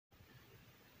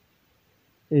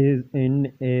is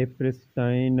in a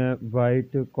pristine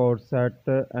white corset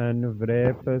and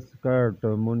wrap skirt.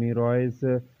 Mouni Roy's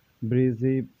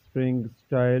breezy spring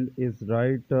style is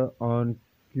right on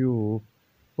cue,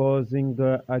 posing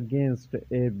against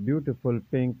a beautiful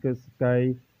pink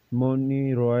sky.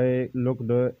 Mouni Roy looked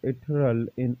ethereal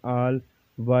in all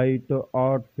white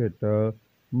outfit.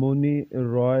 Mouni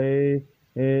Roy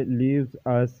leaves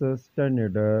us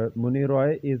stunned. Mouni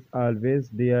Roy is always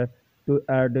there to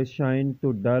add shine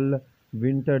to dull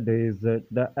winter days.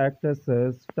 The actress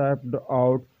stepped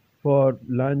out for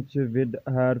lunch with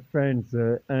her friends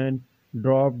and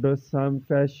dropped some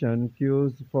fashion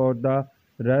cues for the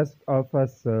rest of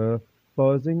us.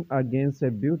 Posing against a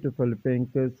beautiful pink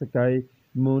sky,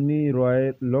 Mooni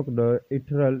Roy looked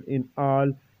ethereal in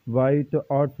all white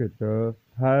outfit.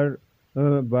 Her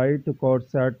white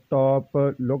corset top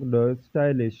looked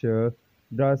stylish.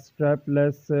 The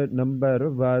strapless number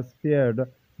was paired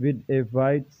with a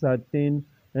white satin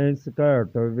skirt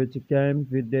which came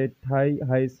with a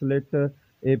thigh-high slit,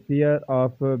 a pair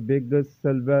of big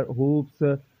silver hoops,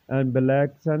 and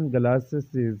black sunglasses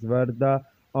were the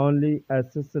only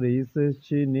accessories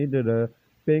she needed.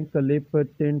 Pink lip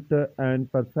tint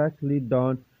and perfectly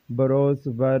drawn brows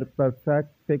were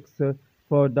perfect picks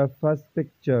for the first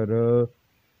picture.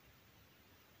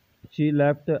 She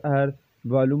left her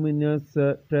voluminous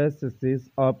tresses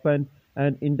open,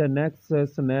 and in the next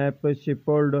snap she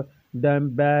pulled them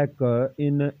back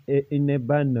in a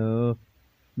bun.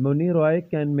 Roy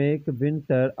can make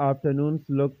winter afternoons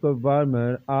look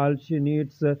warmer. All she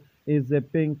needs is a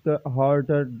pink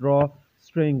halter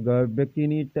drawstring,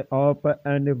 bikini top,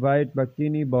 and a white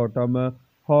bikini bottom.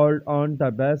 Hold on, the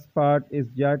best part is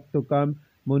yet to come.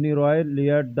 Roy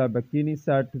layered the bikini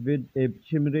set with a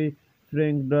shimmery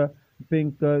fringed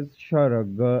pink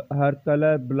shrug. Her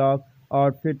color block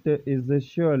outfit is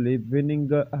surely winning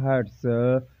hearts.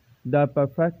 The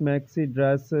perfect maxi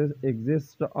dress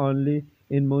exists only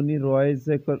in Mouni Roy's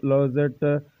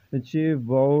closet. She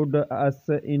wowed us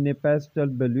in a pastel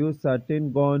blue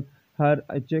satin gown. Her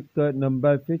check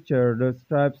number featured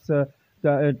straps,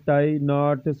 tie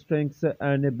knot strings,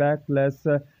 and a backless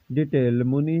detail.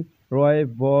 Mouni Roy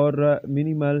wore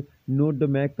minimal nude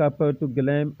makeup to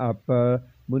glam up.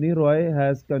 Mouni Roy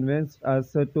has convinced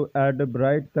us to add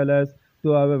bright colors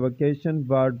to our vacation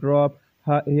wardrobe.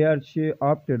 Here she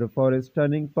opted for a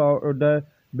stunning powder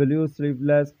blue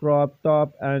sleeveless crop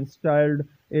top and styled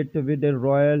it with a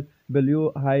royal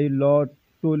blue high-low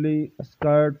tulle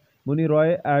skirt. Mouni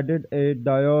Roy added a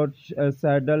Dior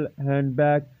saddle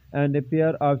handbag and a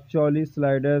pair of choli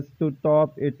sliders to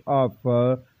top it off.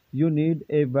 You need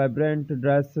a vibrant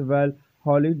dress while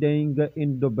holidaying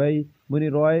in Dubai. Mouni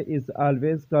Roy is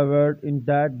always covered in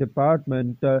that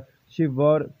department. She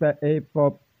wore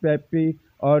peppy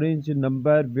orange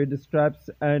number with straps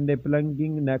and a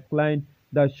plunging neckline.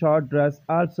 The short dress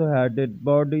also had a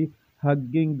body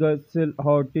hugging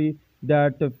silhouette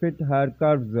that fit her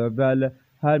curves well.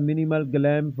 Her minimal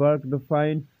glam worked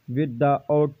fine with the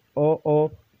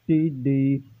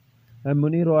OOTD.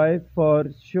 Mouni Roy for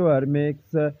sure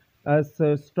makes us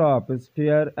stop,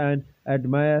 stare, and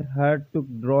admire her to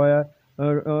draw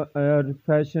her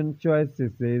fashion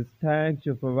choices. Thank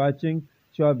you for watching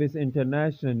Showbiz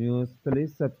International News.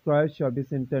 Please subscribe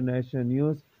Showbiz International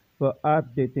News for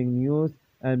updating news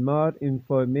and more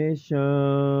information.